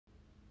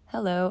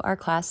Hello, our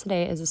class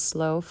today is a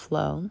slow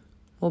flow.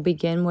 We'll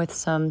begin with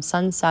some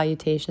sun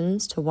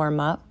salutations to warm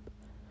up.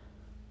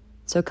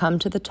 So come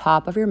to the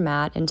top of your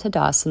mat in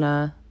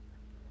Tadasana,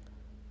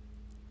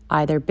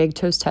 either big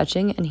toes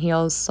touching and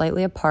heels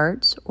slightly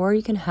apart, or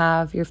you can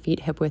have your feet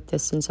hip-width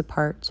distance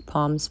apart,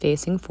 palms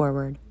facing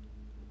forward.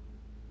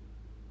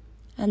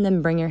 And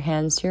then bring your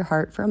hands to your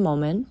heart for a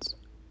moment.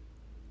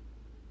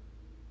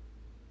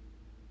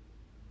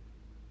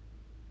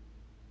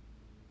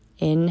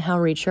 Inhale,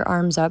 reach your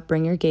arms up,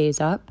 bring your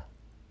gaze up.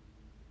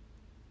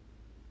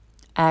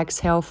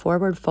 Exhale,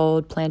 forward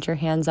fold, plant your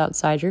hands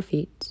outside your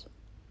feet.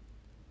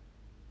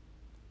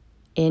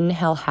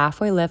 Inhale,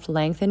 halfway lift,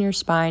 lengthen your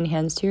spine,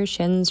 hands to your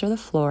shins or the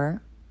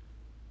floor.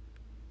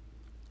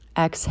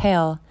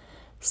 Exhale,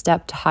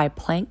 step to high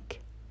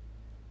plank.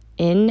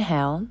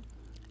 Inhale,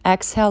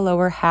 exhale,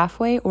 lower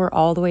halfway or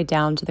all the way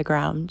down to the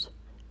ground,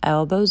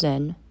 elbows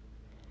in.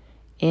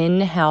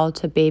 Inhale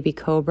to baby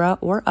cobra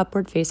or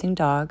upward facing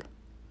dog.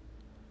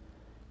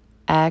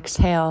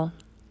 Exhale,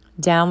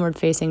 downward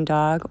facing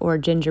dog or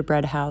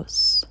gingerbread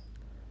house.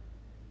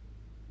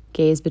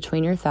 Gaze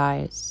between your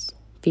thighs,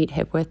 feet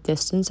hip-width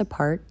distance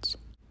apart.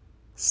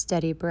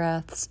 Steady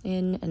breaths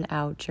in and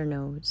out your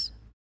nose.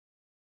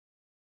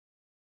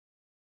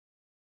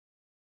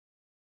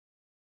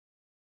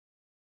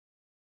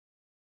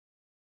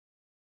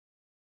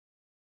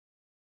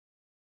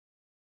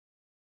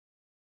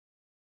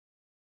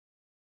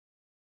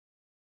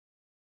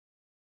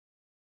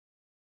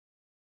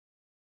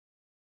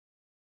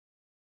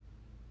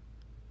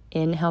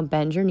 Inhale,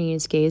 bend your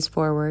knees, gaze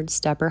forward,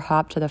 step or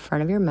hop to the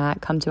front of your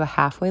mat, come to a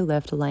halfway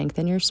lift,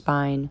 lengthen your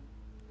spine.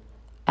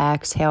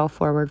 Exhale,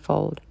 forward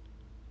fold.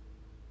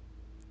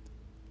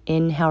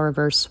 Inhale,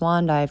 reverse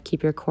swan dive,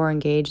 keep your core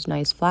engaged,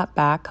 nice flat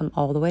back, come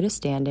all the way to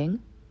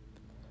standing.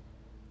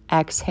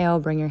 Exhale,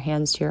 bring your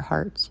hands to your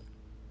heart.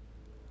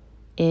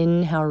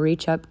 Inhale,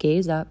 reach up,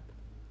 gaze up.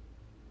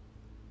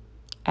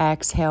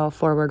 Exhale,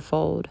 forward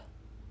fold.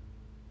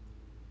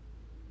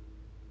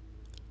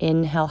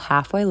 Inhale,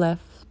 halfway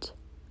lift.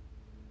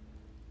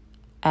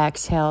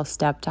 Exhale,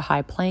 step to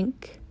high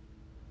plank.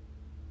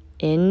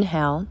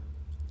 Inhale.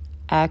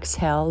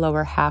 Exhale,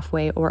 lower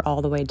halfway or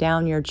all the way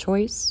down, your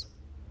choice.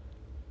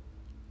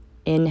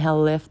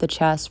 Inhale, lift the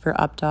chest for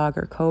up dog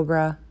or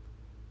cobra.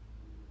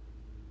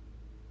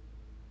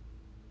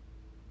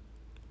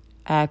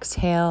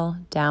 Exhale,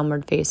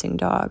 downward facing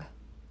dog.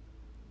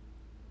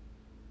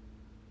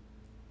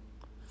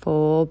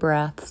 Full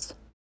breaths.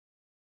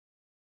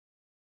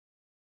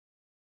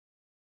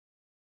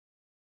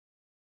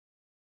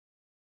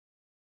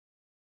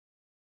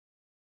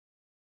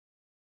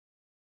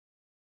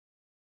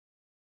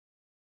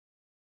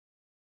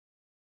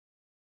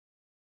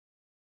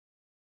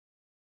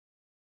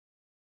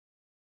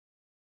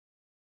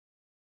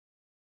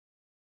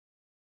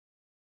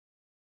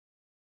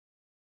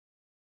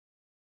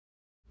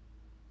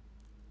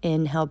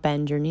 Inhale,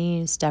 bend your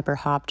knees, step or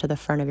hop to the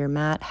front of your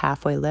mat,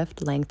 halfway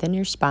lift, lengthen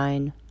your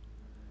spine.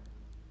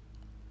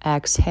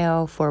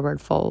 Exhale, forward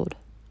fold.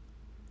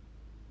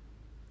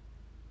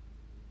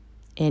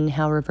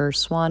 Inhale, reverse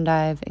swan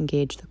dive,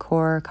 engage the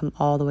core, come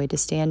all the way to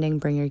standing,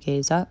 bring your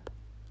gaze up.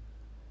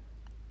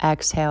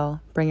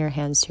 Exhale, bring your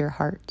hands to your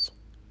heart.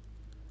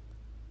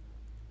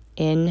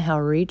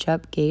 Inhale, reach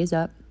up, gaze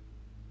up.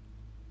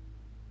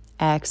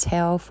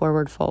 Exhale,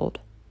 forward fold.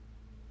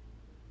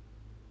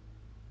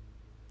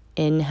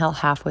 Inhale,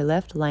 halfway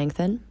lift,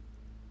 lengthen.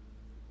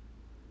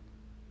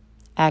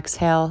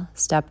 Exhale,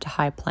 step to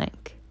high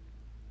plank.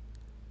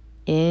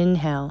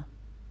 Inhale.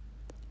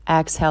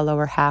 Exhale,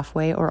 lower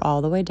halfway or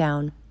all the way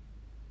down.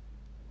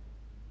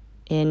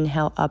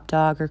 Inhale, up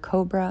dog or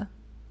cobra.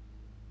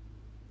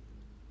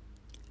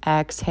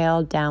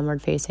 Exhale,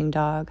 downward facing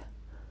dog,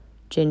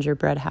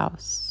 gingerbread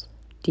house.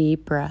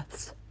 Deep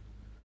breaths.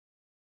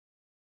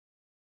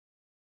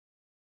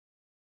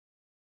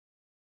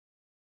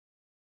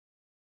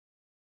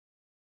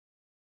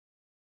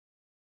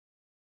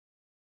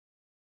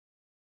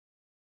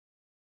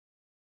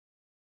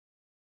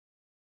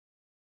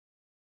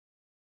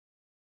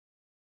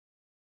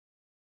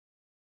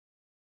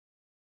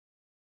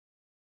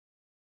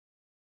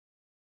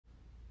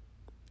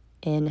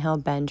 Inhale,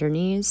 bend your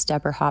knees,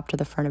 step or hop to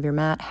the front of your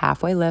mat,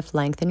 halfway lift,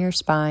 lengthen your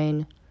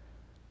spine.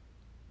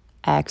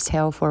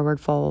 Exhale, forward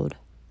fold.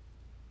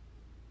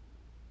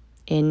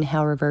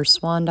 Inhale, reverse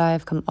swan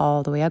dive, come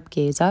all the way up,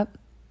 gaze up.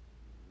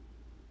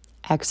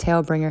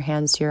 Exhale, bring your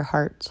hands to your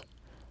heart.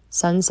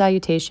 Sun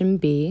salutation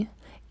B.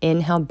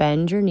 Inhale,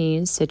 bend your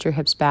knees, sit your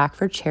hips back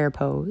for chair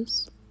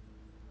pose.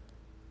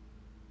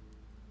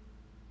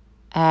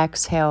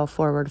 Exhale,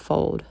 forward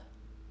fold.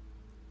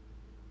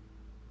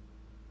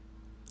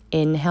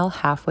 Inhale,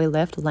 halfway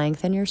lift,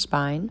 lengthen your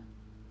spine.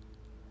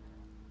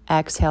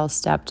 Exhale,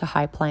 step to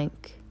high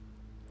plank.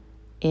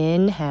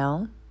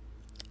 Inhale.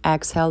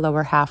 Exhale,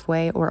 lower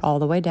halfway or all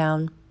the way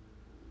down.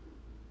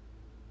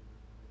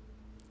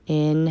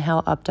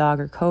 Inhale, up dog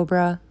or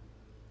cobra.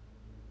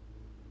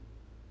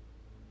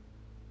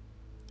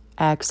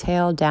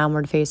 Exhale,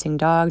 downward facing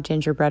dog,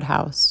 gingerbread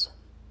house.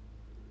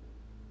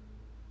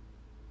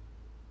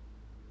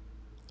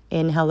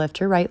 Inhale, lift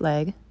your right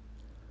leg.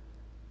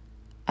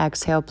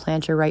 Exhale,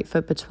 plant your right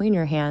foot between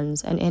your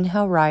hands, and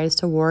inhale, rise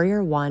to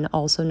Warrior One,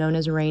 also known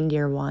as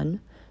Reindeer One.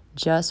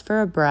 Just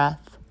for a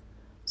breath,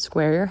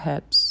 square your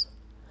hips.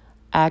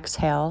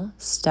 Exhale,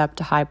 step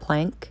to high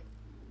plank.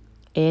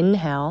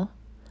 Inhale.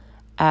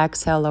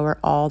 Exhale, lower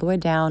all the way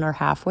down or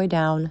halfway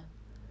down.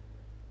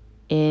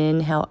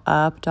 Inhale,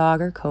 up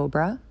dog or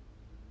cobra.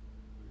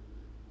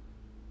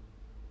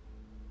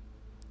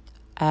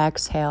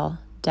 Exhale,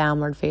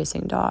 downward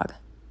facing dog.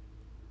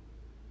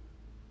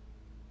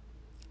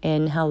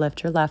 Inhale,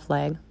 lift your left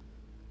leg.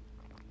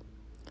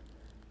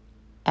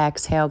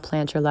 Exhale,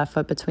 plant your left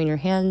foot between your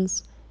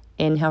hands.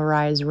 Inhale,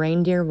 rise,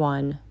 Reindeer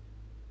One.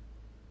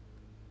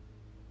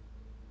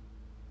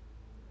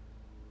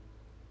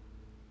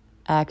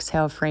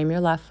 Exhale, frame your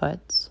left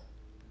foot.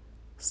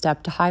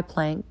 Step to high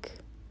plank.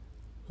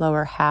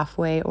 Lower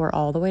halfway or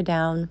all the way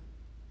down.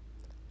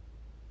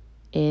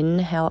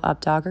 Inhale,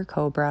 up dog or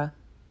cobra.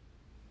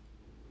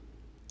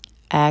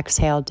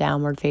 Exhale,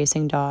 downward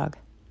facing dog.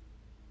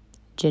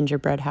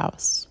 Gingerbread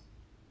house.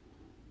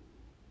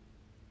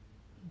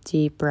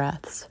 Deep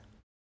breaths.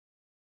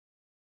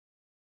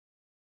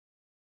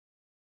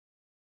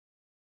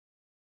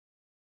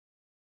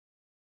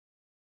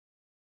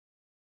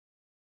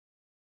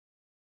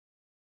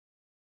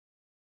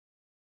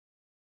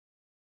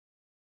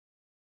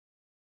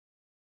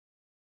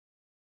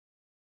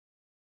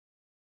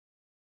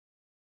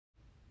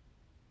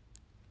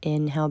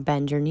 Inhale,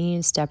 bend your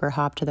knees, step or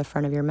hop to the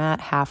front of your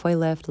mat, halfway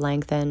lift,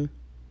 lengthen.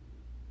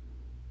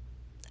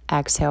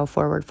 Exhale,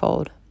 forward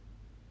fold.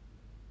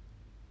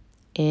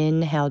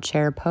 Inhale,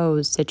 chair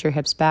pose, sit your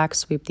hips back,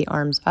 sweep the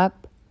arms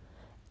up.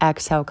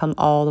 Exhale, come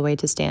all the way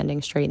to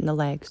standing, straighten the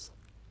legs.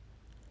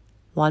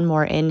 One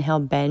more, inhale,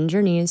 bend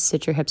your knees,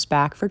 sit your hips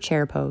back for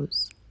chair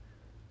pose.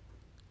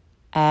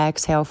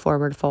 Exhale,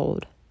 forward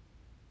fold.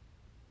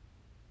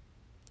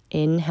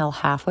 Inhale,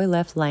 halfway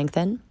lift,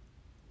 lengthen.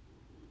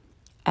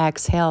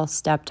 Exhale,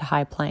 step to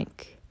high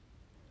plank.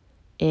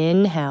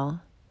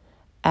 Inhale.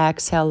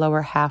 Exhale,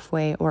 lower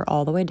halfway or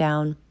all the way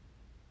down.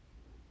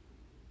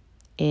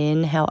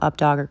 Inhale, up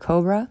dog or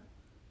cobra.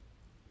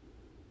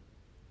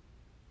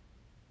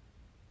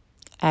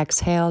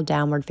 Exhale,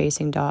 downward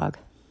facing dog.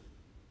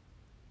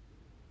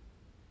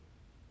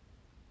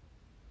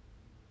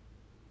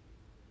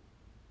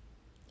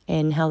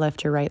 Inhale,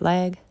 lift your right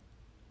leg.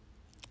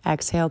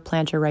 Exhale,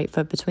 plant your right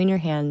foot between your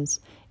hands.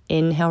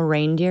 Inhale,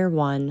 Reindeer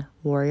One,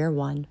 Warrior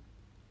One.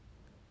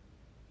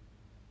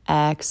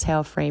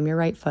 Exhale, frame your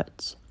right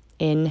foot.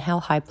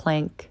 Inhale, high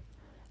plank.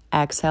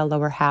 Exhale,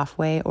 lower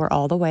halfway or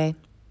all the way.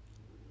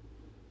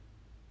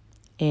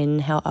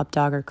 Inhale, up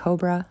dog or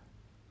cobra.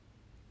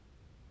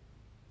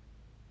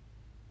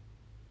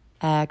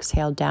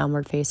 Exhale,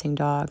 downward facing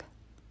dog.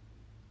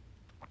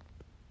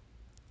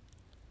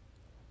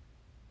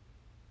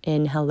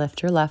 Inhale,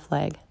 lift your left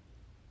leg.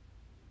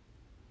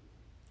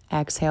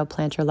 Exhale,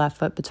 plant your left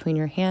foot between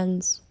your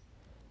hands.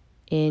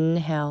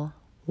 Inhale,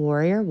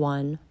 Warrior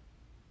One.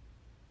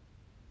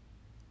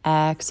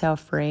 Exhale,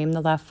 frame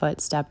the left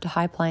foot, step to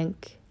high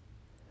plank.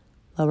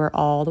 Lower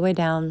all the way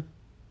down.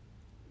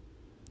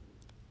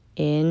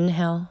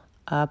 Inhale,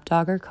 up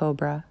dog or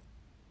cobra.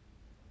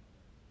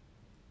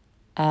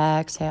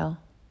 Exhale,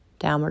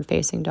 downward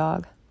facing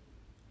dog.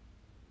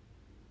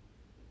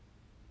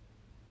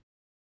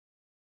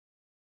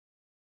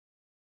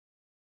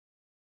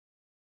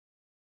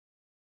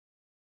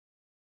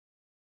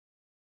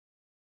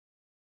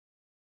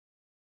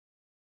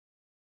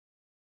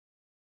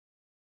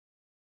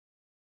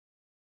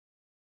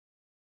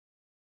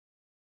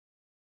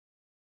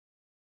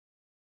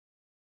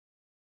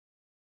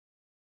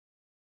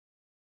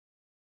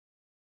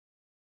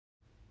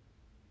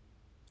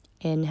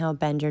 Inhale,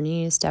 bend your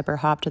knees, step or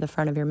hop to the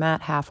front of your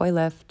mat, halfway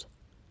lift.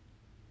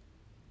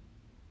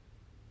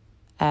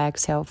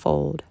 Exhale,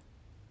 fold.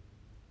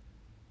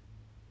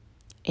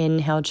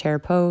 Inhale, chair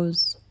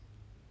pose.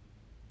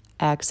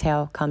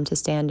 Exhale, come to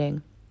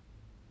standing.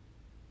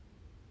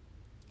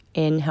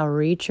 Inhale,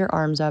 reach your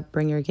arms up,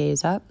 bring your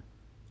gaze up.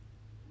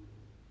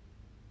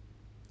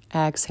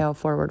 Exhale,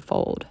 forward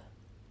fold.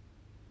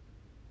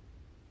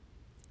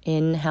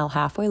 Inhale,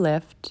 halfway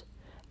lift.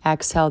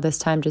 Exhale, this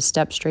time just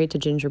step straight to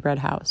Gingerbread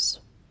house.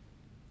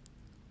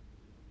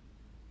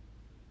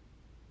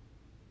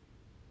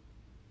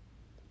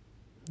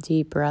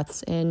 Deep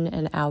breaths in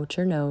and out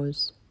your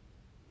nose.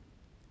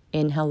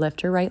 Inhale,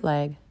 lift your right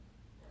leg.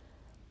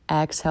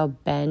 Exhale,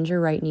 bend your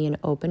right knee and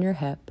open your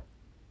hip.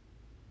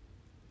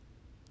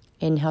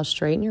 Inhale,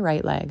 straighten your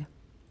right leg.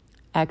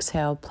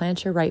 Exhale,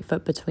 plant your right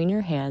foot between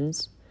your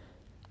hands.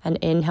 And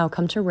inhale,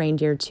 come to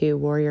Reindeer Two,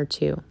 Warrior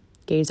Two.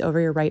 Gaze over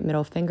your right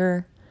middle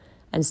finger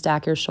and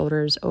stack your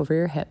shoulders over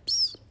your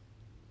hips.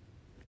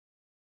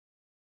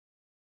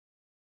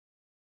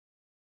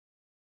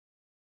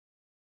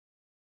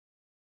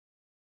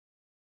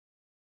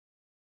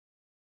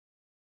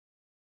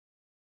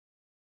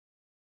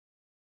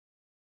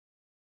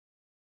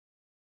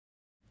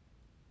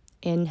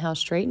 Inhale,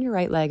 straighten your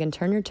right leg and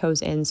turn your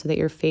toes in so that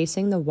you're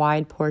facing the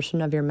wide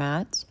portion of your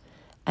mat.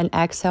 And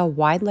exhale,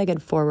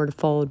 wide-legged forward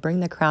fold. Bring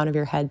the crown of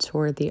your head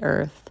toward the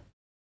earth.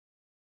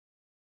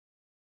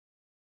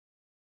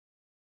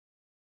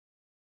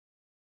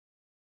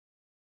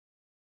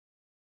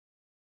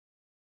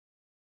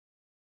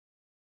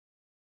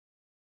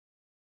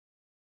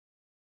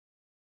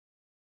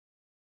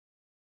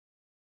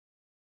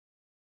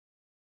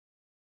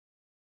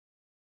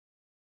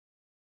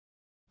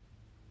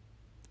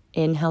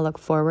 Inhale, look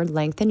forward,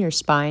 lengthen your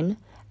spine.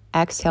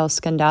 Exhale,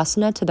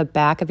 Skandasana to the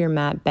back of your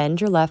mat.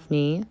 Bend your left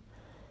knee.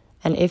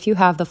 And if you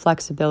have the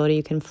flexibility,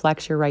 you can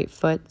flex your right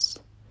foot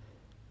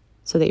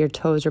so that your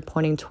toes are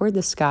pointing toward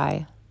the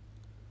sky.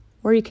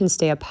 Or you can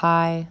stay up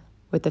high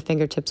with the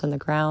fingertips on the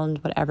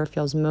ground, whatever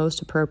feels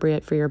most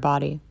appropriate for your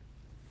body.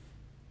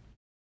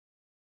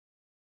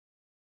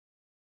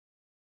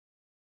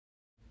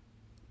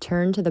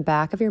 Turn to the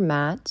back of your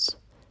mat.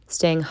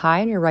 Staying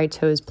high on your right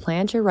toes,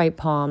 plant your right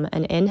palm,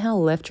 and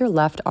inhale, lift your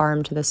left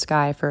arm to the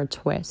sky for a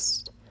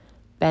twist.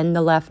 Bend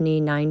the left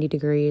knee 90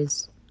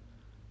 degrees.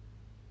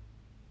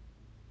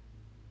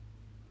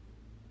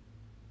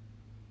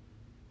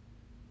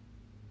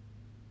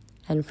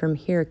 And from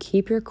here,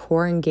 keep your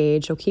core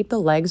engaged. You'll keep the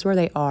legs where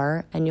they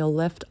are, and you'll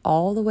lift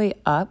all the way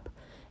up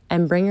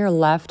and bring your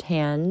left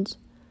hand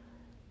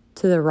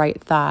to the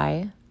right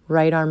thigh.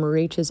 Right arm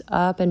reaches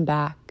up and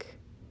back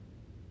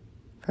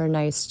for a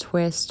nice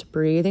twist,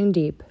 breathing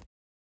deep.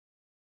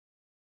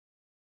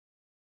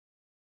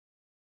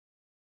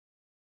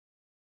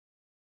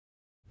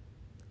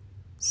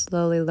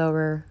 Slowly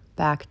lower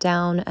back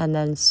down and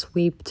then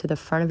sweep to the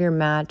front of your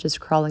mat, just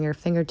crawling your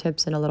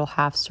fingertips in a little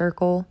half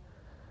circle.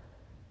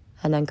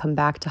 And then come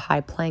back to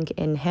high plank.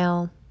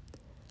 Inhale.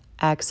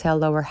 Exhale,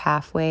 lower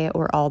halfway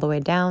or all the way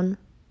down.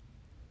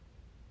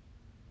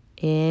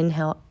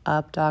 Inhale,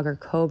 up dog or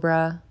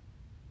cobra.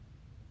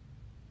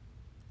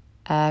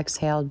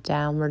 Exhale,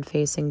 downward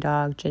facing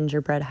dog,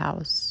 gingerbread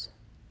house.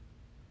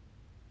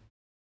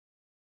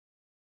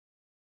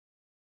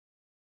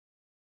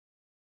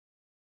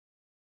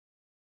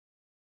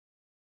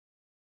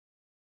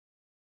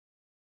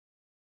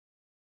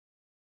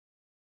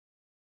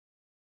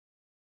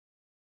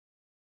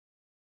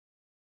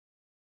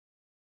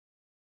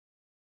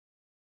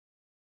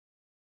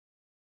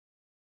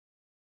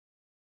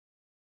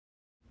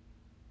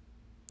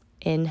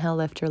 Inhale,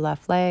 lift your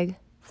left leg,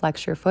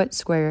 flex your foot,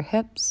 square your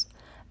hips.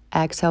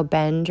 Exhale,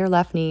 bend your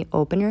left knee,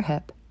 open your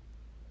hip.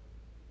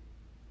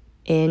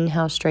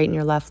 Inhale, straighten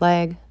your left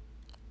leg.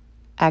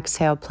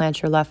 Exhale,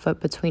 plant your left foot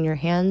between your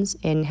hands.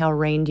 Inhale,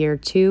 Reindeer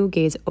 2,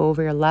 gaze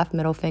over your left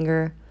middle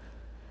finger.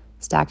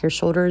 Stack your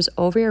shoulders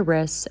over your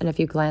wrists, and if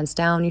you glance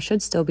down, you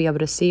should still be able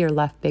to see your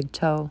left big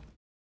toe.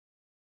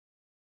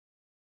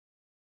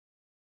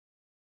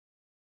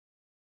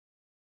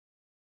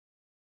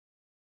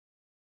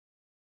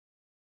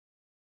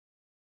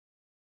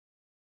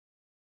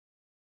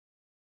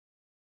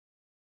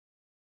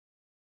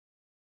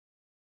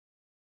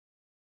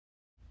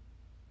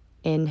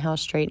 Inhale,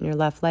 straighten your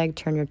left leg,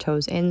 turn your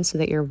toes in so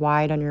that you're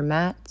wide on your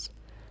mat.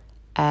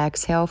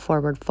 Exhale,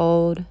 forward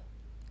fold.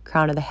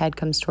 Crown of the head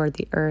comes toward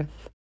the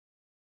earth.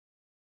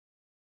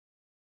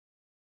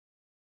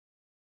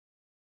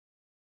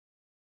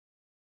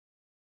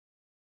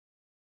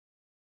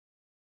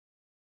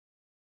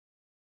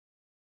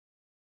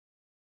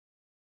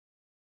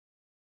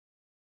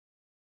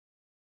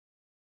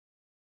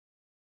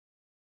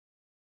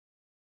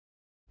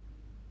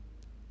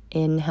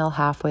 Inhale,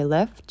 halfway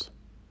lift.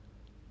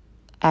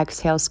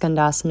 Exhale,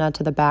 Skandasana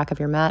to the back of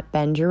your mat.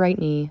 Bend your right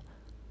knee.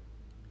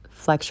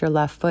 Flex your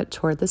left foot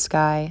toward the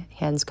sky.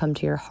 Hands come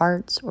to your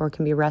heart or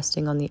can be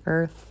resting on the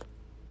earth.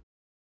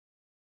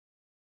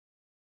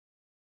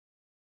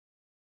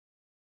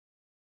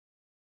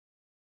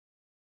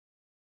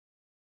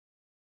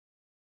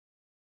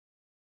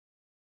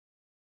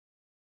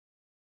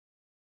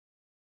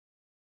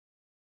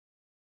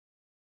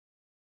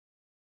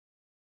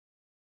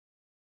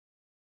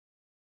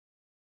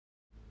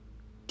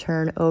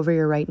 Turn over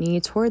your right knee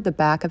toward the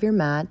back of your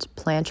mat.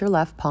 Plant your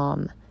left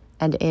palm.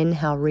 And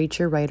inhale, reach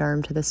your right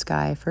arm to the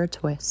sky for a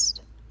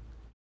twist.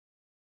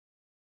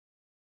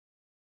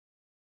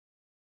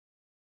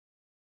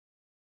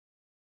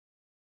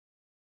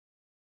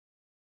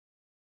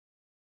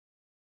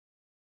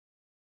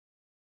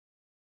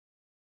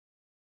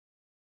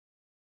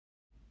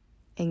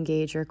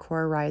 Engage your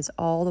core, rise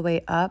all the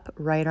way up.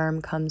 Right arm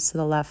comes to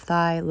the left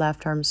thigh,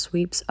 left arm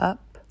sweeps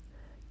up.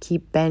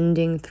 Keep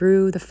bending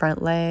through the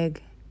front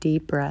leg.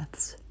 Deep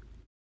breaths.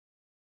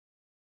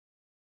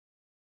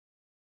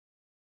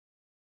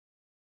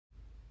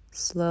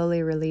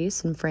 Slowly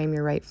release and frame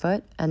your right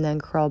foot, and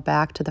then crawl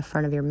back to the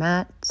front of your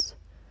mat.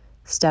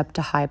 Step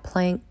to high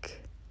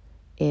plank.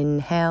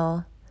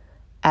 Inhale.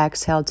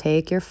 Exhale,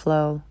 take your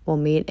flow. We'll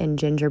meet in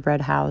gingerbread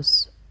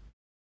house.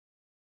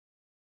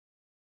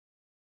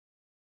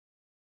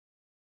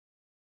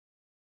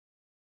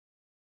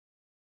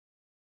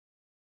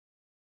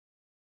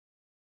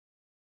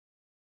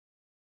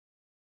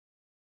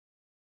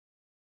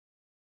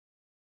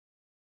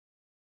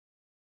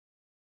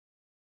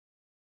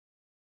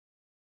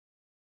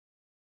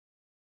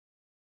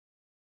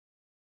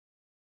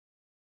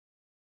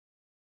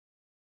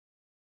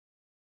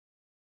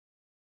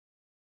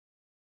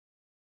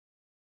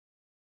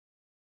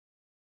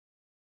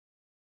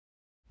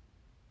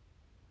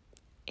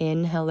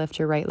 Inhale, lift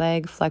your right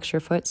leg, flex your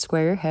foot,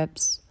 square your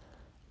hips.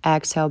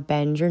 Exhale,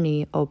 bend your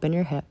knee, open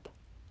your hip.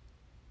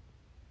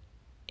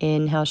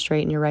 Inhale,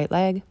 straighten your right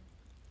leg.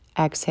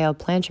 Exhale,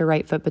 plant your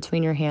right foot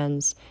between your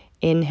hands.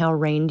 Inhale,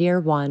 Reindeer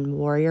 1,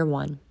 Warrior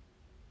 1.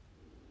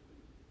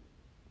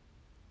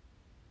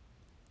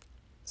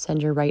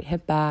 Send your right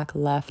hip back,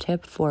 left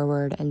hip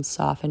forward, and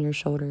soften your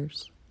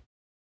shoulders.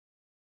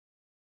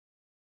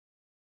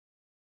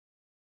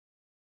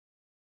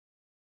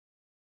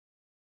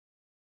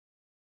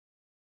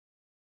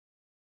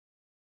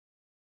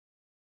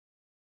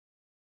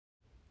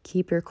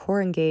 Keep your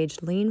core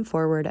engaged, lean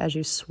forward as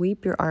you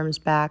sweep your arms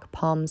back,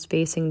 palms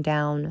facing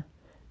down.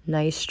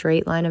 Nice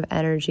straight line of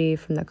energy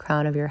from the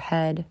crown of your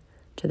head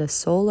to the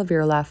sole of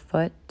your left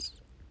foot.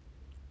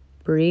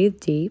 Breathe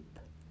deep.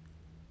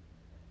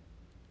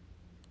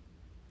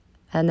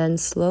 And then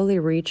slowly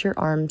reach your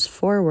arms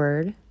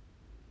forward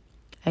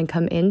and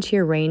come into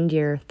your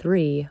Reindeer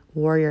 3,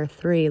 Warrior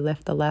 3.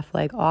 Lift the left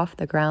leg off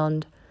the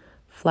ground.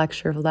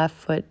 Flex your left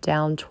foot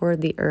down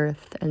toward the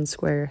earth and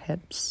square your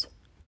hips.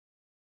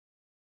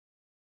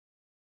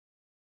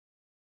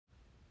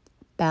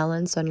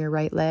 Balance on your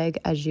right leg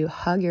as you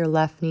hug your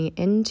left knee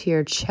into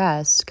your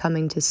chest,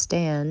 coming to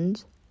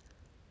stand.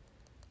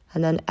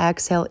 And then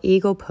exhale,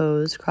 eagle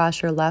pose.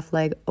 Cross your left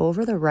leg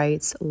over the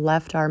right,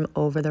 left arm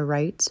over the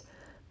right.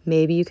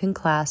 Maybe you can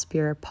clasp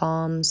your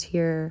palms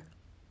here.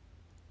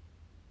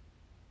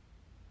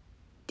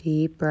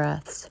 Deep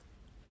breaths.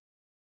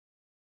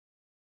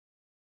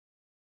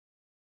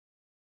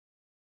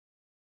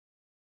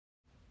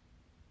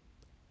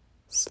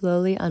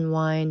 Slowly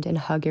unwind and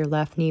hug your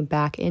left knee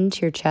back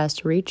into your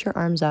chest. Reach your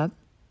arms up.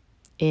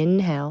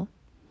 Inhale.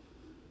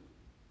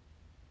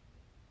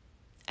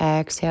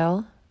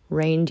 Exhale.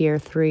 Reindeer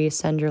 3,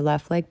 send your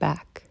left leg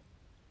back.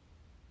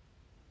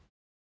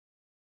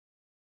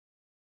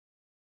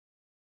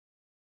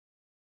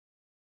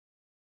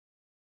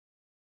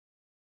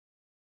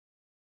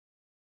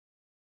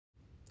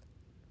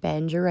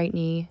 Bend your right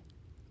knee.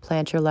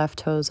 Plant your left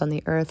toes on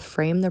the earth.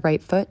 Frame the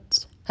right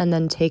foot. And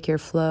then take your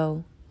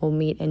flow. We'll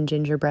meet in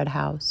Gingerbread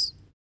house.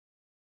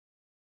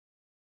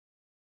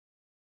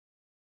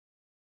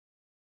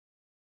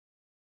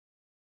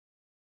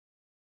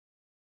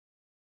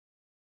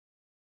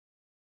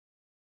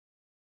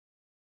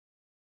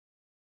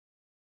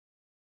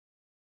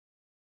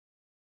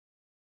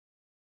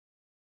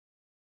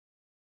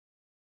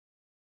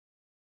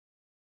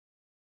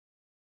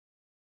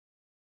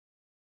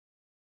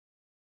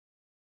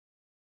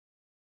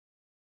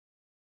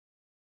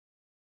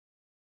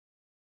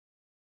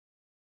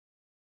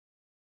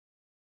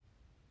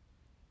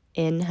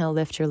 Inhale,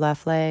 lift your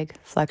left leg,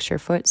 flex your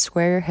foot,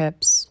 square your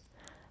hips.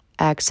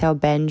 Exhale,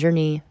 bend your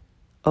knee,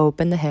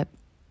 open the hip.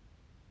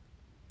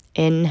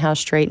 Inhale,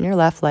 straighten your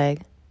left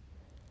leg.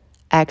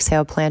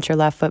 Exhale, plant your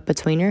left foot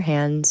between your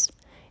hands.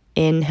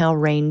 Inhale,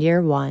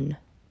 Reindeer 1.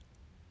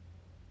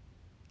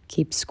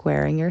 Keep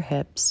squaring your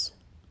hips.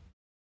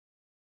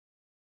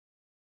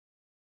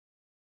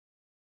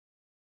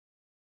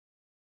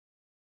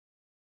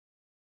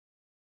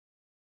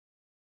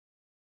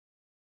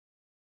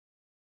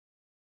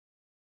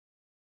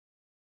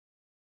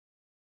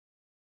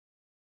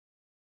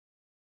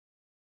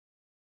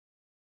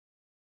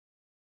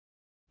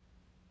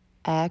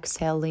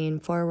 Exhale, lean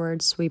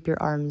forward, sweep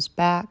your arms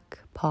back,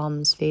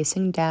 palms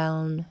facing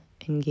down,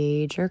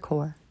 engage your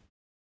core.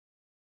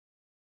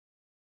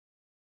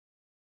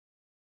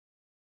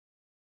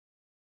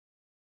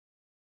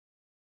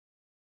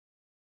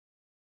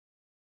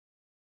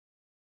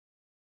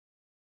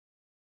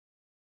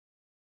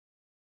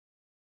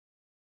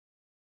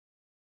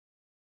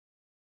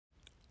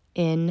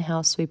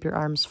 Inhale, sweep your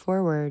arms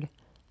forward.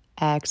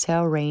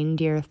 Exhale,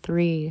 Reindeer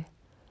 3.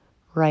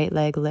 Right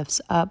leg lifts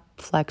up,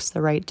 flex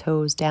the right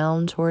toes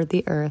down toward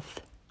the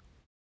earth.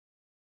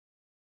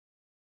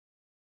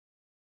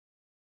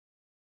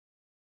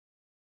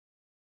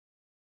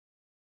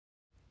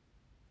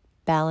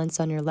 Balance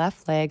on your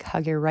left leg,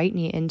 hug your right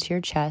knee into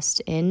your chest.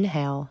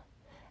 Inhale.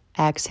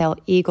 Exhale,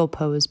 eagle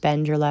pose,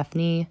 bend your left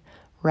knee,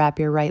 wrap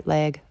your right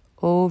leg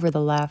over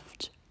the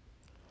left,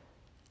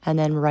 and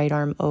then right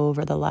arm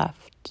over the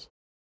left.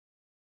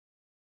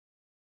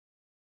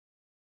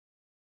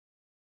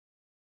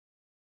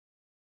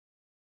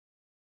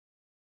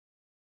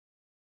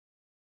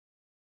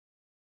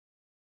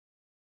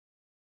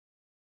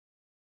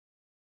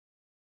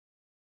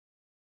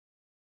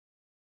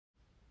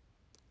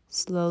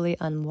 Slowly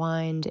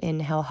unwind.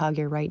 Inhale, hug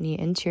your right knee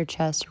into your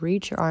chest,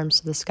 reach your arms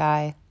to the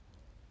sky.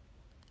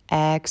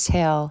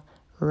 Exhale,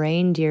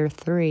 Reindeer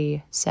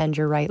 3, send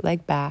your right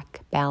leg back,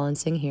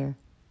 balancing here.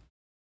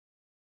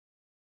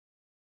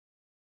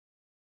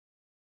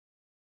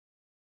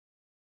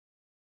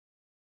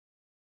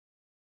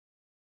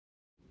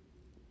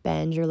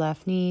 Bend your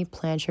left knee,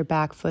 plant your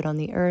back foot on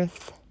the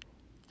earth,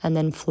 and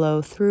then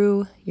flow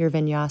through your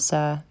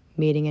vinyasa,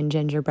 meeting in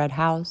Gingerbread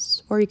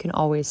house, or you can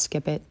always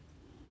skip it.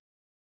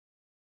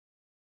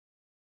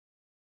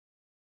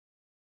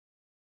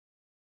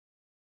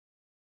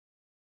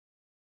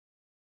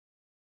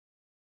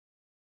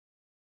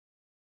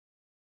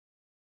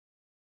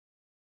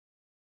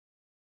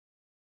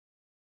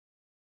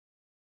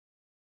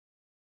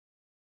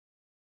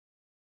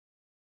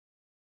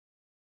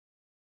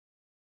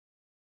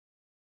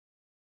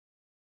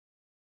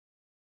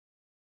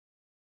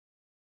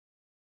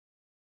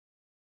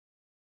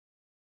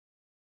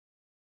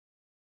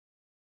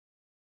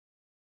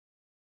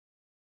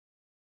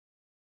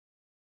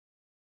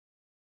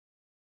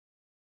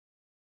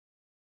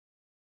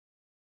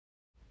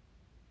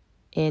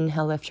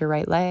 Inhale, lift your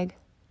right leg.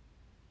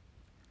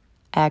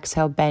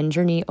 Exhale, bend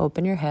your knee,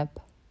 open your hip.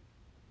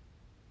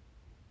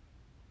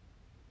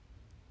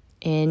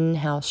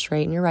 Inhale,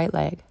 straighten your right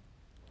leg.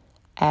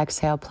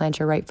 Exhale, plant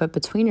your right foot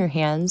between your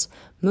hands.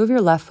 Move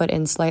your left foot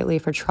in slightly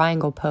for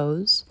triangle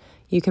pose.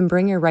 You can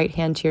bring your right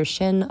hand to your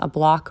shin, a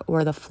block,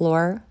 or the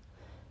floor.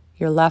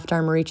 Your left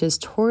arm reaches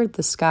toward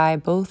the sky.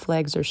 Both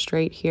legs are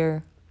straight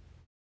here.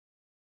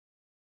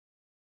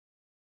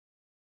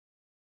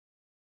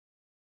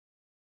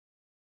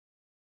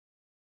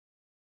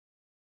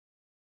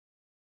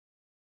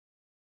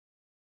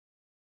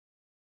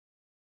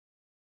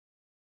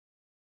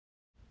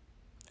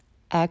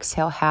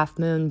 Exhale, half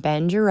moon,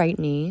 bend your right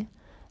knee,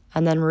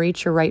 and then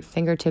reach your right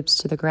fingertips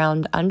to the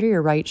ground under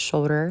your right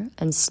shoulder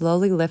and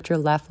slowly lift your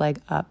left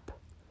leg up.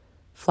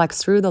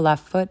 Flex through the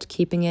left foot,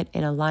 keeping it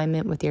in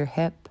alignment with your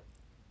hip.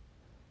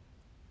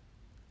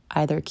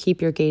 Either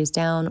keep your gaze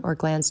down or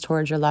glance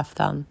towards your left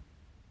thumb.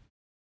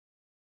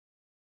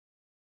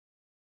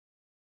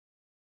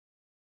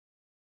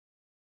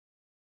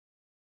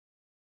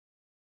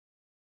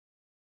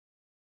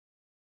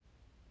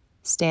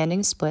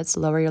 Standing splits,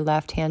 lower your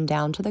left hand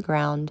down to the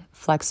ground,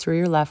 flex through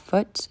your left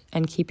foot,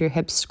 and keep your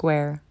hips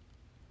square.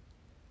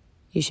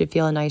 You should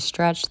feel a nice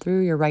stretch through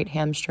your right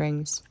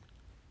hamstrings.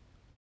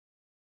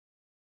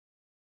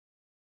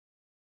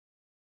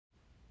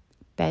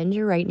 Bend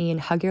your right knee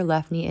and hug your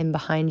left knee in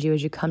behind you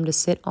as you come to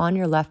sit on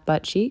your left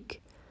butt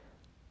cheek.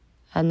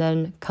 And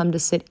then come to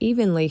sit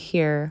evenly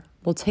here.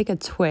 We'll take a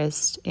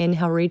twist.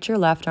 Inhale, reach your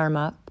left arm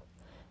up.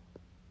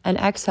 And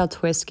exhale,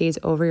 twist, gaze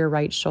over your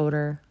right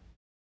shoulder.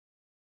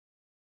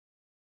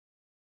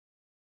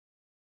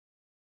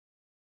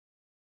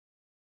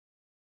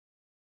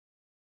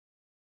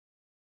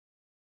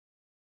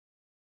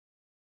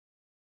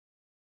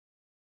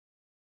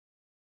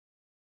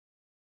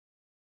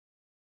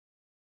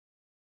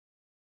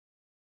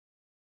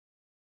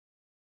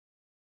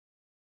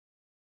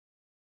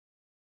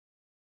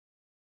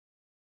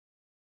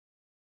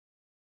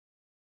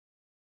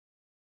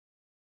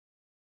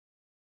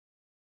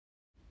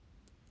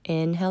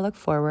 Inhale, look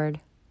forward.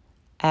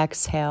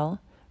 Exhale,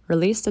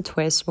 release the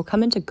twist. We'll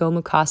come into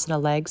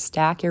Gomukhasana legs.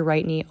 Stack your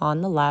right knee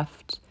on the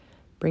left.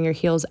 Bring your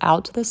heels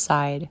out to the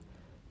side.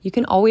 You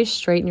can always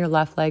straighten your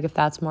left leg if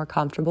that's more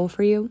comfortable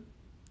for you.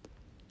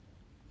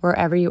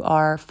 Wherever you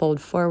are, fold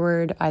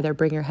forward. Either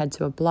bring your head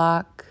to a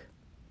block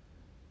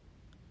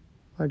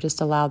or just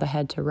allow the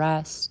head to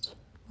rest.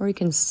 Or you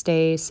can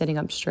stay sitting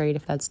up straight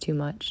if that's too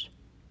much.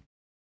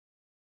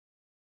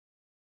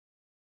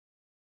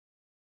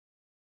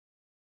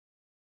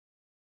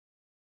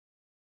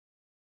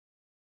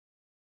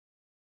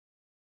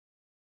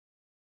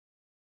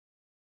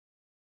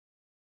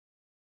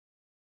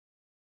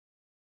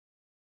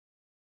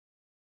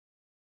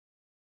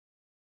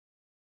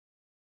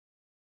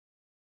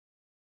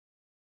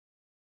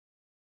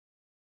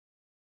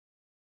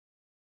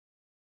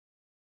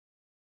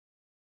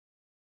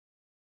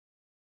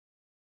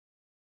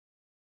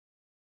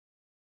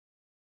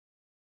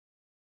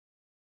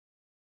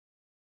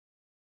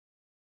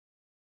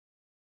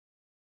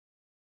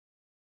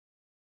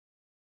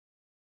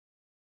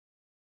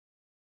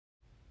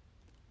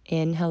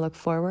 Inhale, look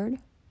forward.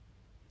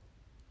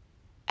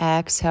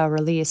 Exhale,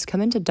 release.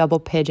 Come into double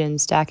pigeon,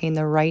 stacking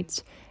the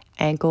right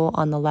ankle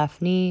on the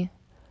left knee,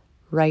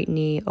 right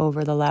knee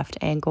over the left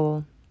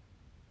ankle.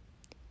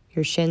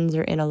 Your shins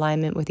are in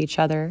alignment with each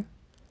other.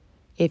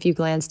 If you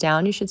glance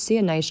down, you should see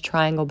a nice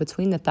triangle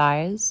between the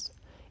thighs.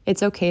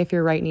 It's okay if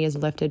your right knee is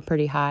lifted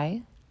pretty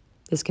high.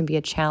 This can be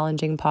a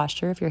challenging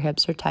posture if your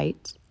hips are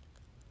tight.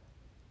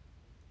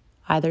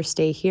 Either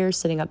stay here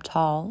sitting up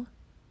tall,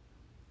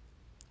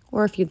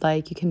 or if you'd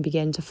like, you can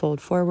begin to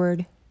fold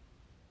forward.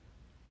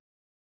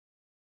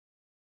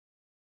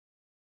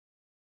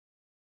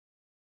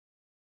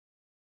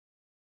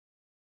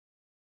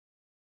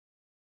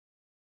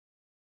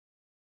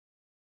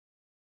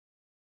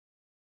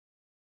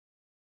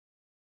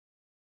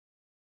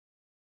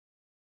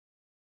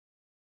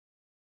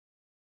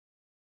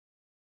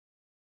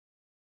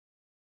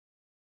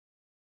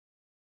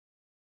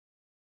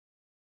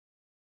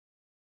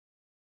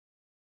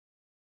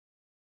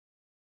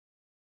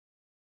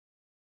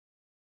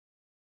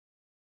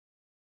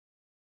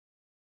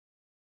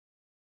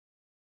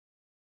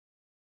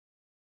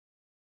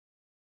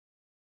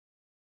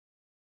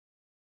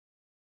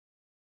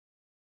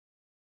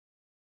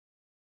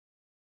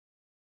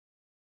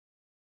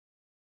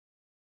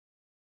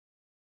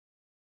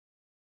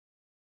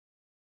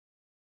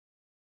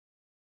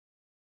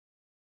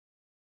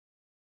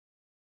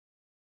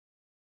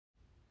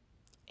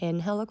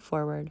 Inhale, look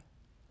forward.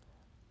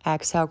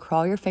 Exhale,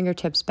 crawl your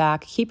fingertips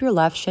back. Keep your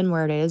left shin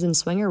where it is and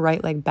swing your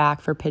right leg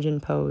back for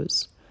pigeon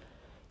pose.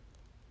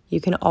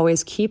 You can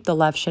always keep the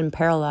left shin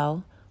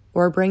parallel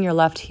or bring your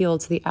left heel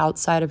to the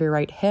outside of your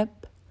right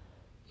hip.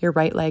 Your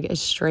right leg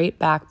is straight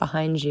back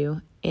behind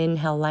you.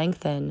 Inhale,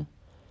 lengthen,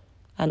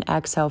 and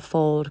exhale,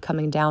 fold,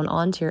 coming down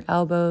onto your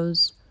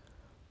elbows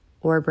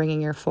or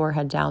bringing your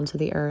forehead down to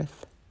the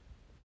earth.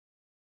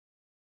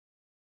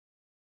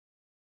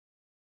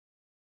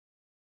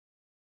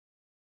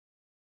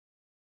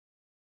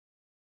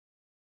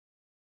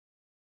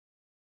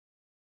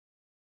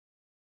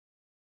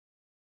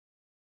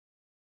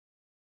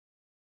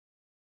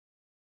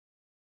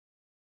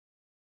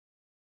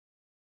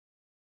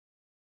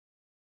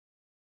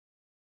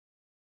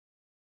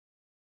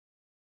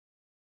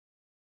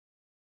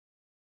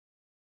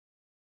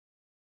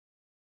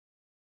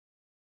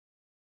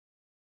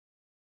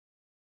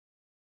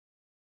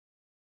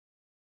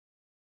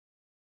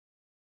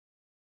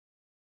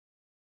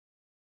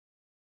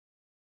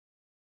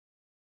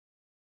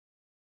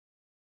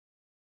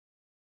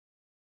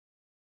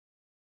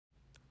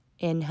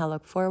 Inhale,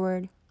 look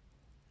forward.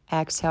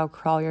 Exhale,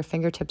 crawl your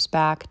fingertips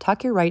back,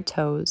 tuck your right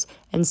toes,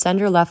 and send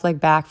your left leg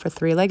back for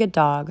three-legged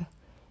dog.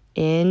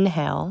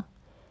 Inhale.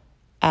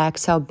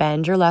 Exhale,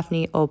 bend your left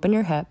knee, open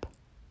your hip.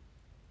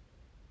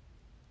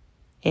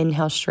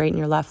 Inhale, straighten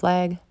your left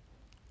leg.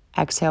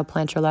 Exhale,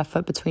 plant your left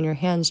foot between your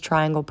hands,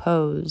 triangle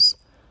pose.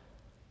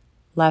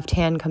 Left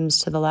hand comes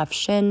to the left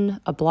shin,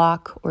 a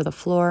block, or the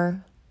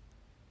floor.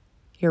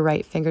 Your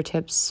right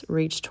fingertips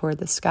reach toward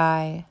the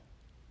sky.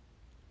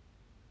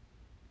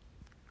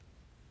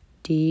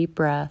 Deep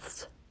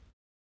breaths.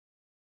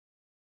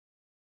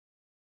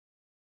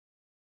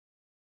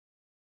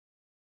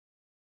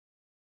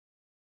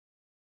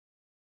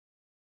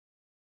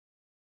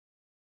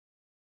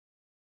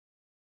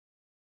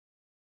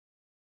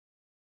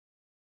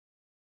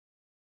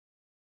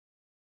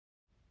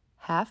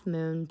 Half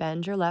moon,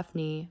 bend your left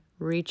knee,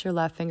 reach your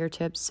left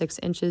fingertips 6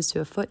 inches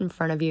to a foot in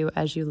front of you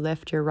as you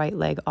lift your right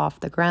leg off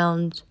the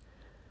ground.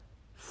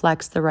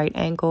 Flex the right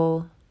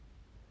ankle.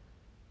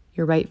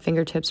 Your right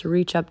fingertips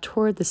reach up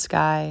toward the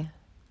sky.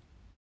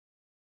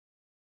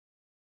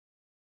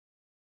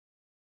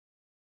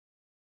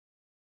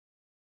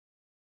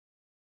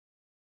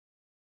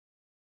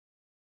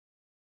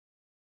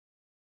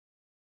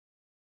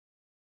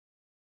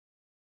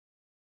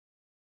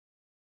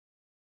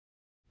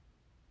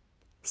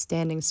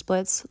 Standing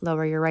splits,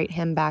 lower your right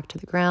hand back to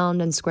the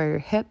ground and square your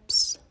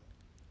hips.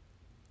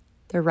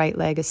 The right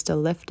leg is still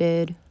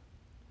lifted.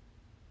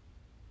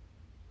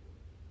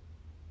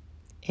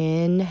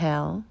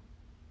 Inhale.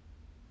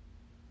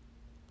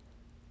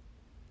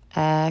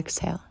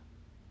 Exhale.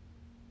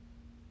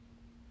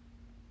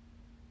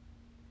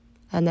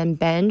 And then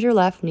bend your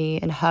left knee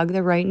and hug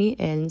the right knee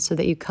in so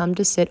that you come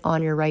to sit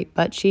on your right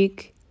butt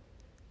cheek.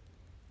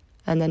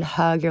 And then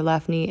hug your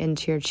left knee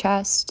into your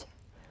chest.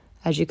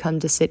 As you come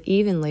to sit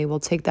evenly, we'll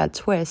take that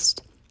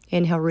twist.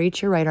 Inhale,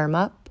 reach your right arm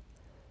up.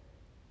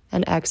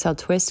 And exhale,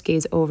 twist,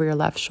 gaze over your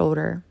left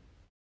shoulder.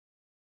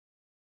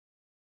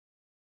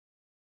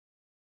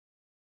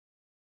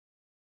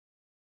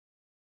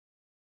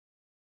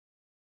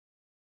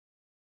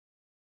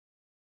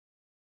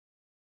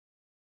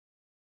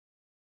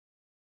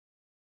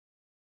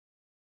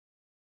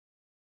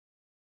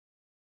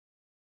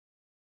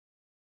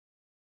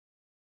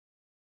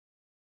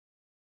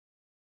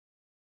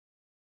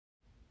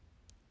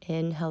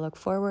 Inhale, look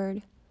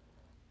forward.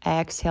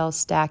 Exhale,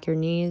 stack your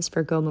knees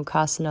for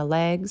Gomukhasana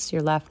legs.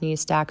 Your left knee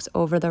stacks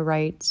over the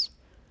right.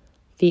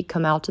 Feet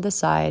come out to the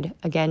side.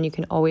 Again, you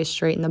can always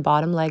straighten the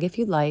bottom leg if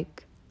you'd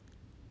like.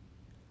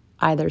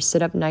 Either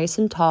sit up nice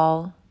and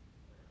tall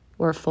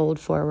or fold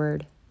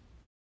forward.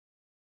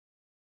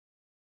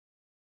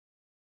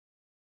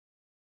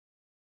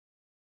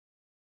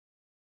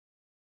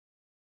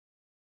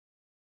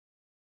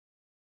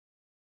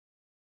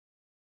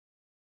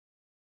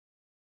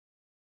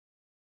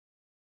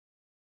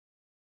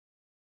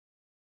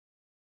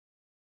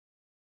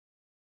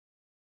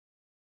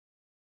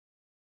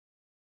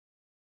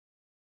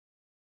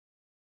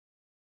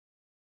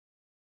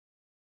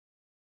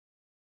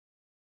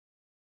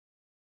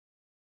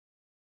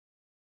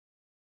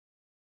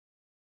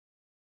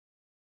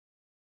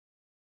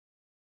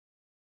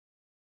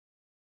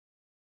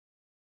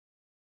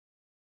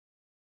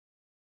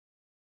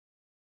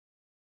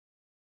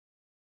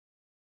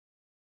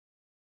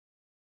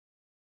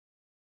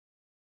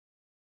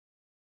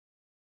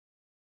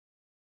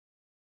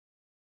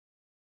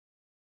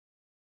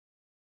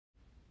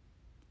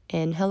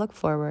 Inhale, look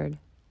forward.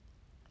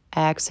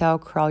 Exhale,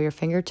 crawl your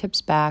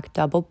fingertips back,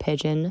 double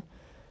pigeon.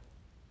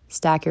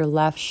 Stack your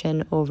left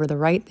shin over the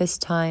right this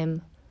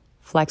time,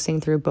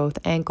 flexing through both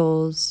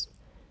ankles.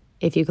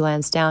 If you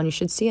glance down, you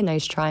should see a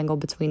nice triangle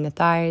between the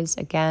thighs.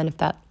 Again, if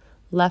that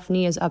left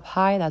knee is up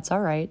high, that's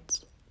all right.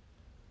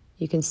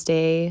 You can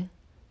stay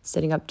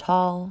sitting up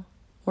tall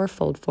or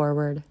fold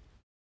forward.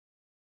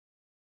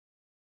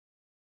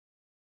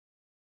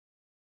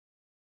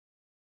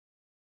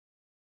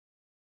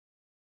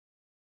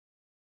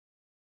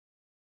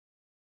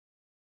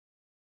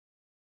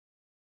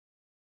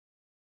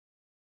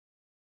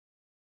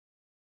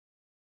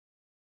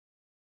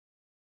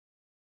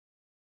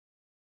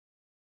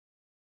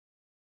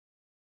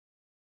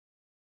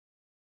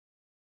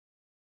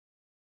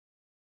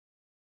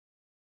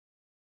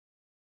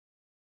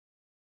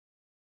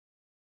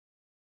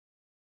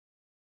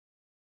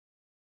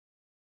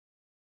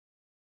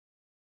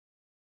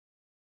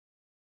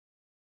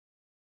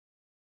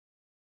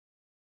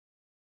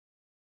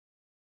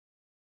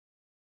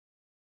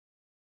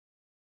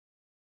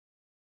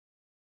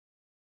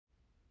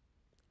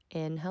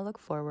 Inhale, look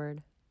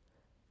forward.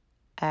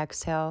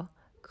 Exhale,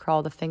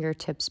 crawl the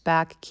fingertips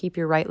back, keep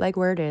your right leg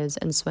where it is,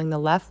 and swing the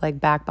left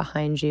leg back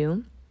behind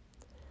you.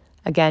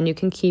 Again, you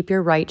can keep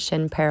your right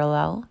shin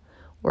parallel,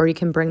 or you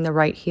can bring the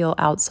right heel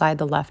outside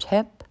the left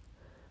hip.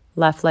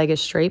 Left leg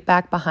is straight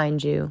back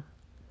behind you.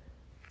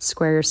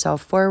 Square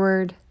yourself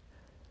forward,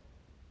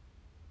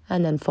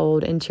 and then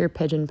fold into your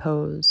pigeon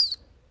pose.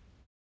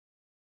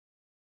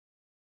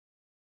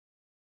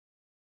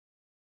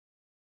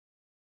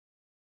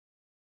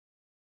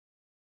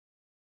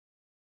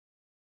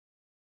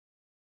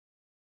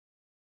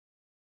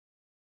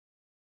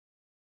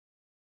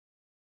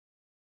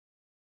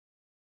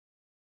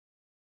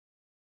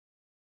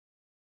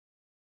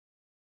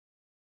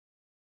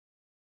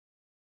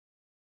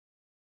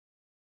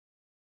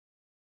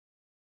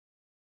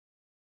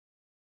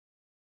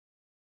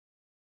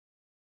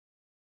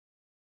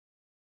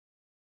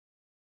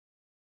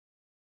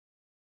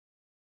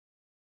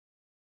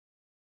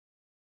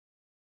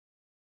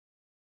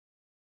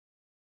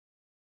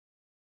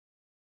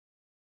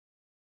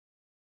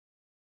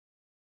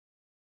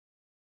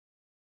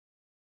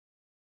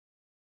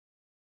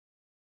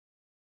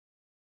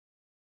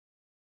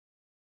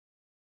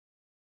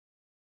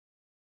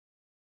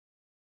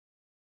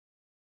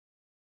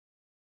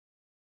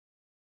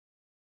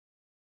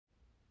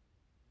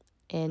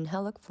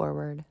 Inhale, look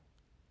forward.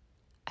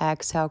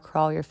 Exhale,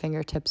 crawl your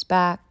fingertips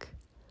back.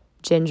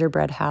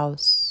 Gingerbread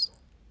house.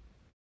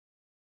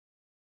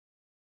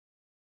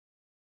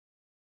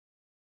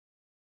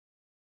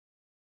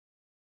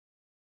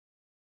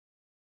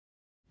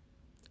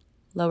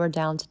 Lower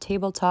down to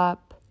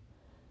tabletop,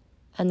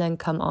 and then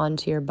come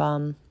onto your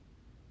bum.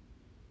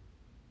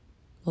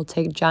 We'll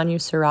take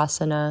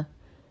Janusarasana.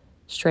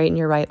 Straighten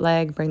your right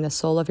leg, bring the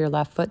sole of your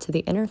left foot to the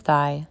inner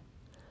thigh.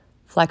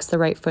 Flex the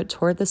right foot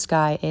toward the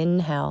sky,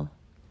 inhale.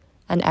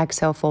 And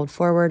exhale, fold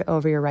forward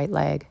over your right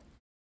leg.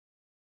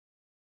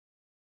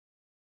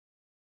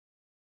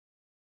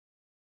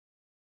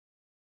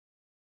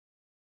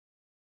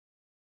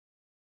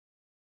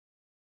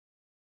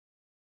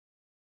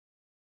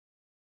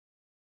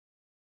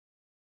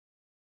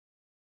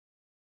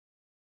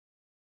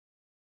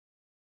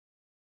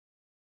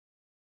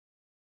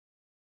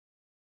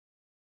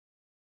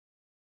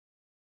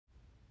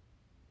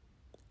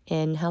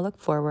 Inhale, look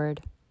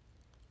forward.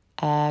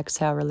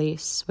 Exhale,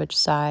 release. Switch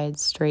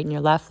sides. Straighten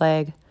your left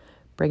leg.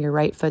 Bring your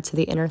right foot to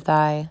the inner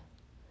thigh.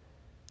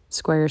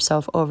 Square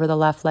yourself over the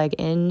left leg.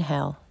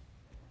 Inhale.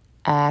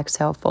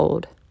 Exhale,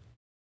 fold.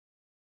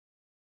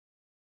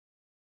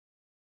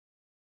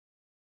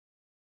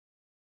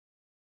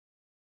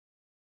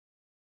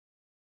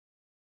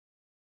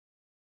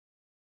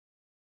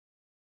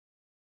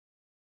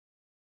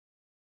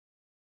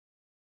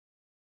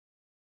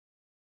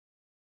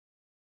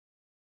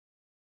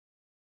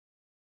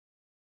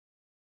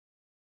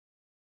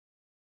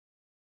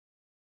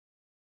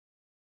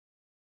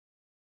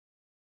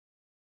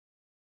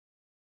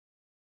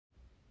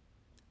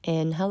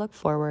 Inhale, look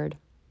forward.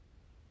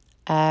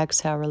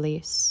 Exhale,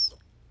 release.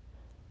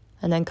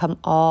 And then come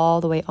all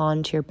the way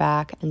onto your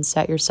back and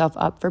set yourself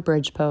up for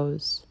bridge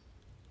pose.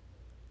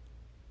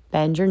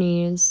 Bend your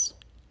knees,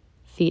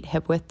 feet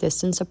hip-width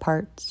distance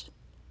apart.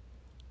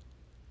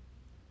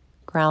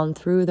 Ground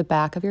through the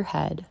back of your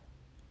head.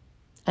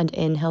 And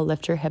inhale,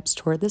 lift your hips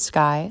toward the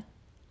sky.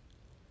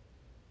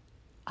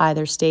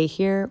 Either stay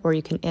here or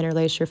you can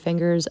interlace your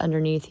fingers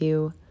underneath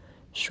you,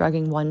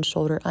 shrugging one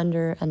shoulder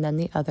under and then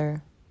the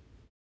other.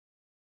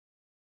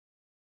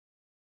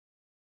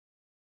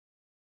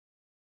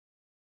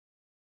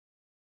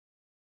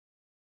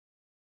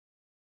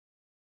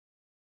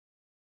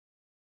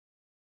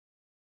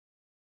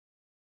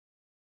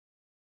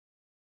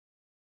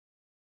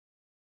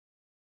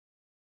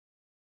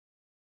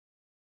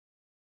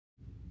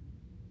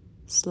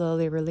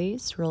 Slowly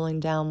release, rolling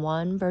down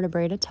one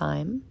vertebrae at a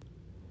time.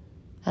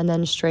 And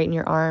then straighten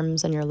your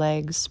arms and your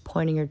legs,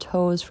 pointing your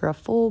toes for a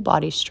full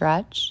body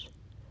stretch.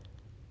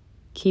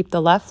 Keep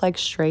the left leg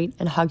straight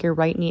and hug your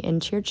right knee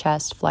into your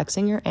chest,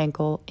 flexing your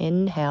ankle.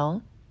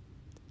 Inhale.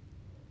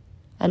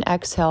 And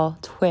exhale,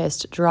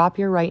 twist, drop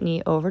your right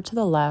knee over to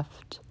the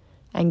left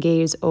and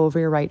gaze over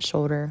your right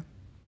shoulder.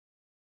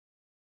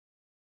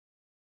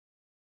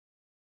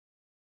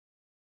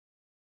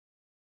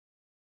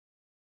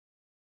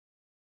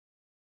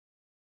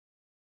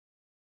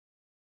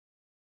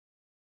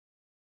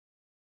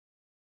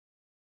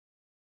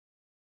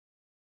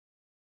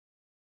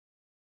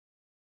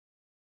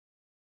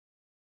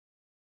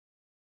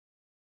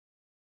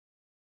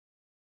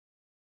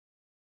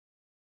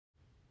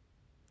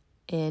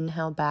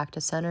 Inhale back to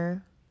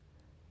center.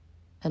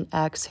 And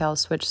exhale,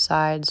 switch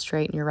sides,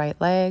 straighten your right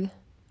leg.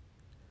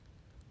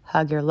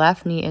 Hug your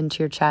left knee into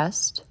your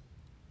chest.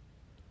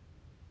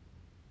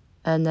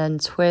 And then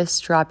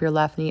twist, drop your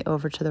left knee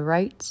over to the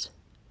right.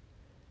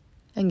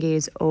 And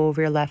gaze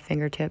over your left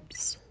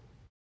fingertips.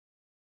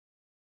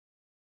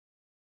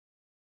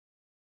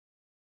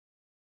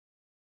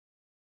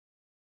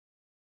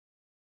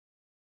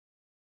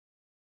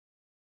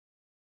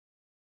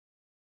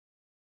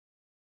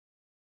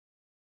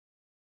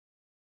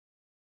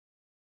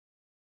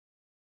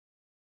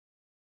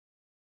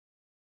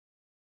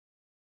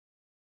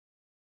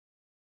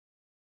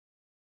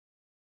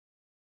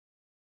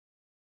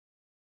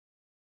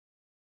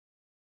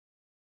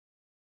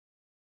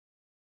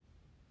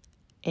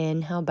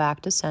 Inhale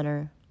back to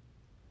center.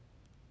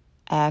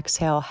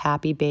 Exhale,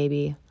 happy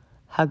baby.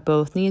 Hug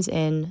both knees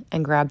in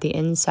and grab the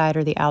inside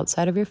or the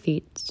outside of your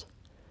feet.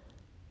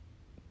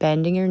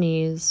 Bending your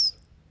knees.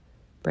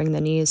 Bring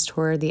the knees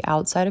toward the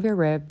outside of your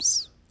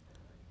ribs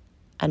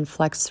and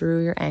flex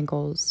through your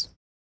ankles.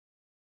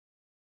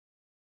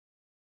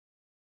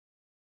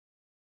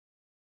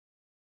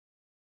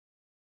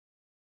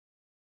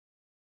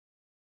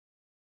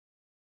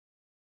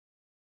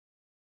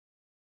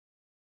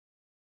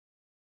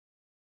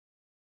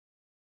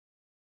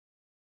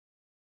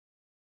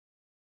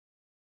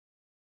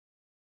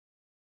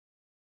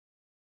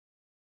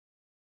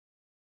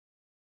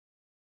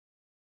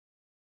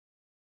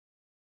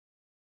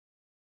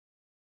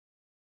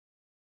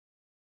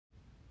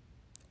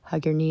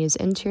 Hug your knees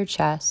into your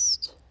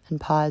chest and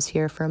pause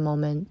here for a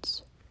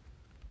moment.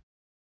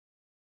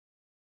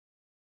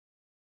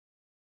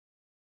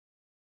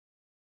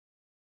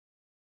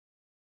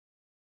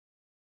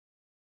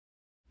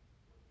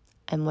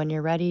 And when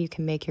you're ready, you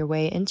can make your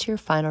way into your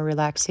final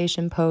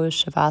relaxation pose,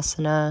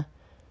 Shavasana,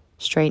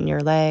 Straighten your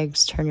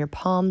legs, turn your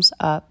palms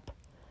up,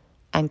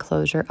 and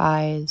close your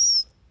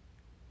eyes.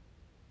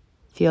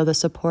 Feel the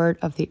support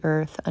of the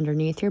earth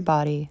underneath your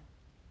body,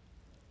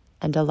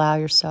 and allow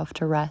yourself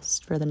to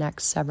rest for the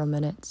next several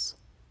minutes.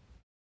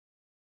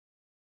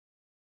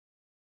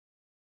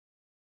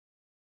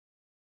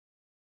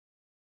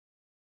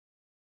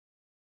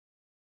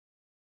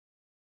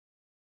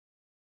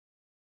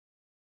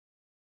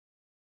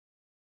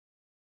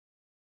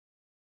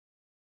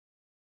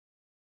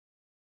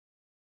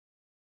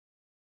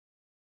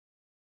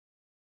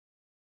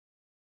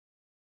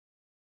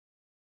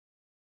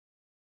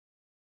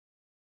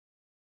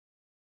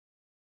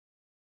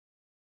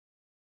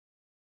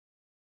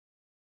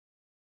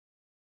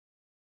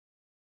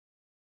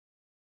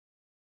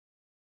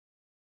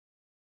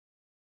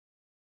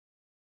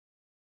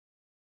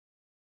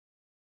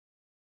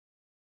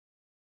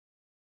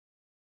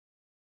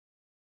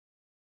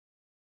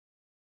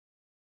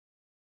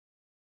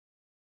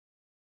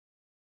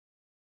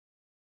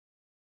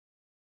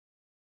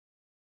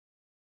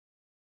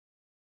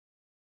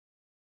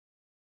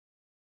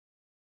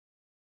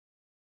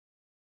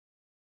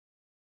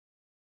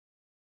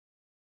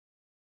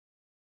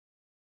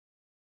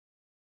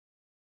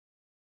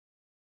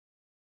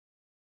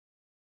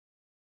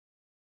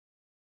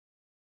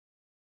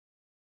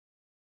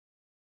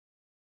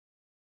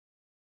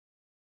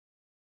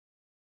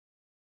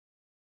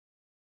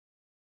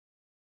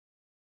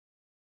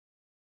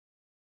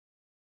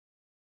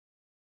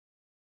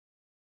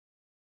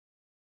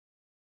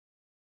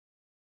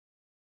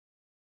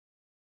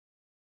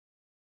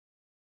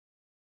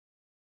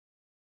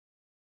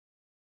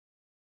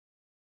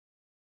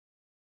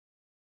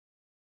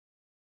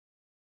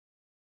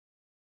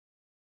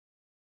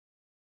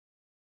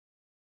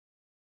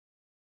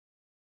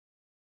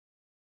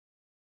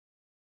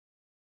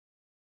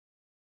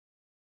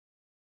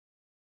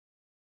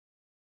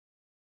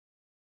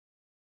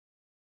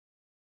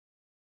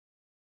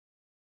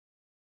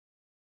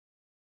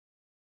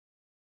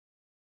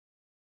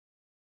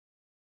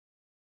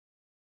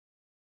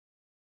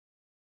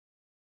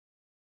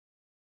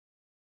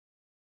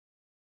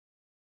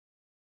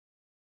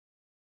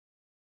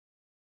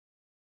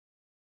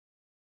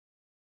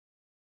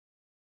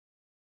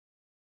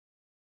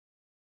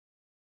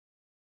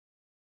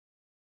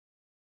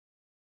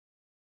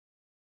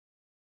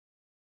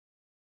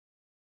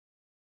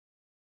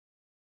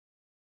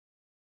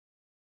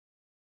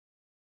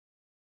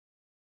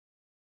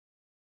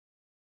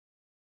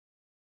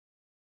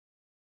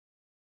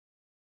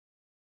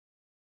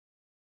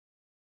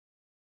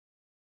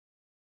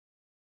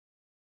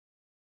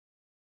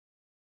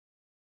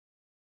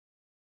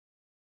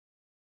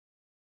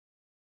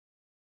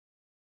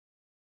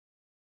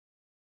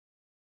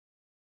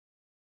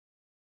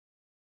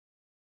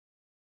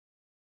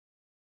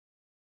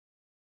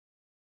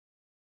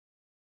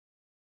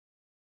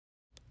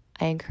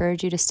 I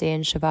encourage you to stay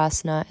in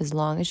Shavasana as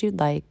long as you'd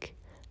like.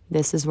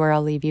 This is where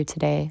I'll leave you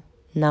today.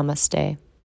 Namaste.